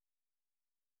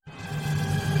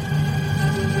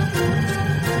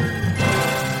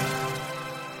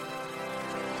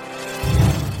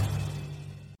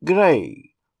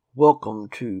G'day, welcome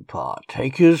to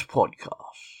Partakers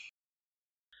Podcast.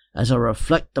 As I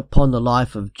reflect upon the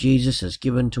life of Jesus as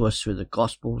given to us through the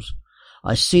Gospels,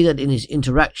 I see that in his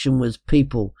interaction with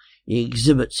people, he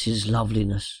exhibits his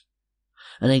loveliness.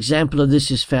 An example of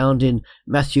this is found in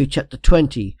Matthew chapter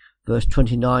 20, verse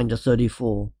 29 to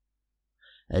 34.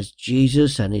 As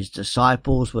Jesus and his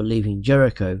disciples were leaving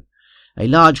Jericho, a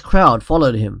large crowd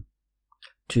followed him.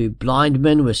 2 blind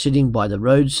men were sitting by the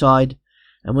roadside,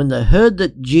 and when they heard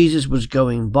that Jesus was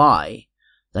going by,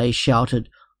 they shouted,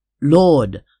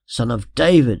 "Lord, Son of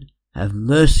David, have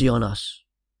mercy on us."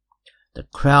 The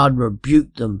crowd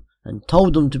rebuked them and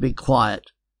told them to be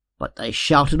quiet, but they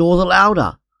shouted all the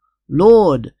louder,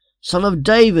 "Lord, Son of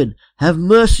David, have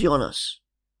mercy on us."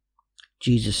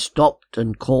 Jesus stopped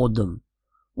and called them.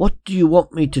 "What do you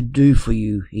want me to do for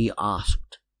you?" he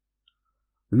asked.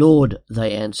 "Lord,"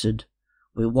 they answered,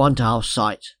 "we want our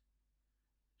sight."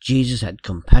 Jesus had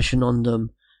compassion on them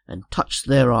and touched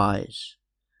their eyes.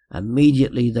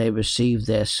 Immediately they received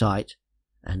their sight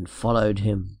and followed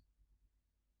him.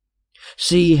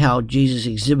 See how Jesus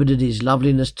exhibited his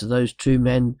loveliness to those 2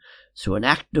 men through an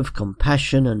act of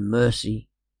compassion and mercy.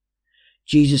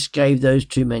 Jesus gave those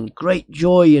 2 men great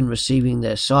joy in receiving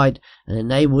their sight and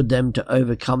enabled them to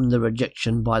overcome the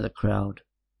rejection by the crowd.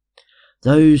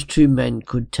 Those 2 men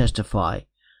could testify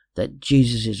that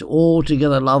Jesus is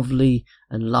altogether lovely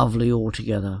and lovely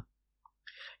altogether.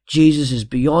 Jesus is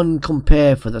beyond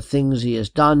compare for the things he has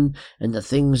done and the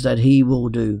things that he will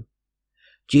do.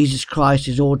 Jesus Christ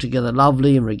is altogether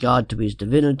lovely in regard to his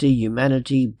divinity,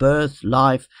 humanity, birth,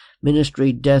 life,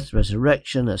 ministry, death,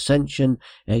 resurrection, ascension,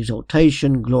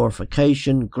 exaltation,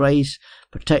 glorification, grace,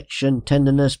 protection,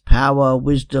 tenderness, power,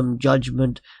 wisdom,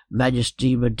 judgment,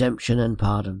 majesty, redemption, and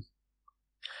pardon.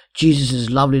 Jesus'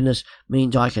 loveliness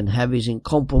means I can have his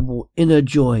incomparable inner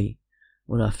joy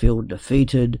when I feel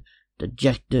defeated,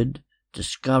 dejected,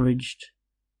 discouraged.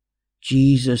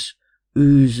 Jesus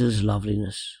oozes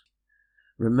loveliness.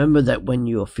 Remember that when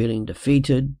you are feeling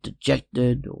defeated,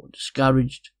 dejected, or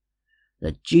discouraged,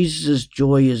 that Jesus'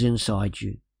 joy is inside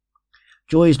you.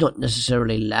 Joy is not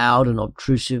necessarily loud and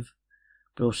obtrusive,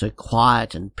 but also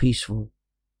quiet and peaceful.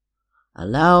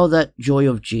 Allow that joy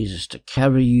of Jesus to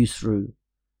carry you through.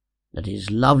 Let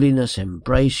his loveliness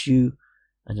embrace you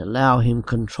and allow him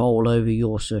control over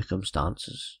your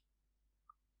circumstances.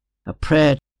 A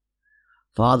prayer.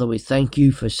 Father, we thank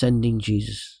you for sending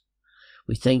Jesus.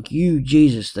 We thank you,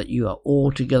 Jesus, that you are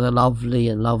altogether lovely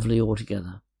and lovely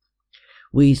altogether.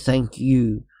 We thank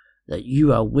you that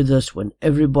you are with us when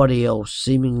everybody else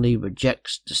seemingly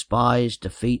rejects, despises,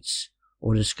 defeats,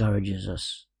 or discourages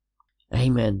us.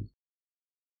 Amen.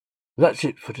 That's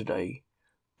it for today.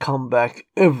 Come back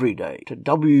every day to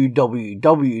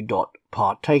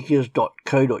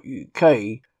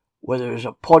www.partakers.co.uk, where there is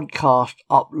a podcast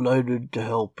uploaded to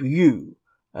help you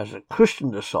as a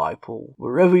Christian disciple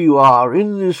wherever you are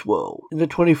in this world in the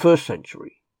 21st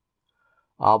century.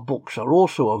 Our books are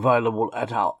also available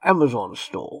at our Amazon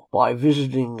store by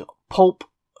visiting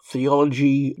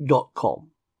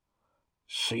pulptheology.com.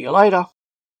 See you later.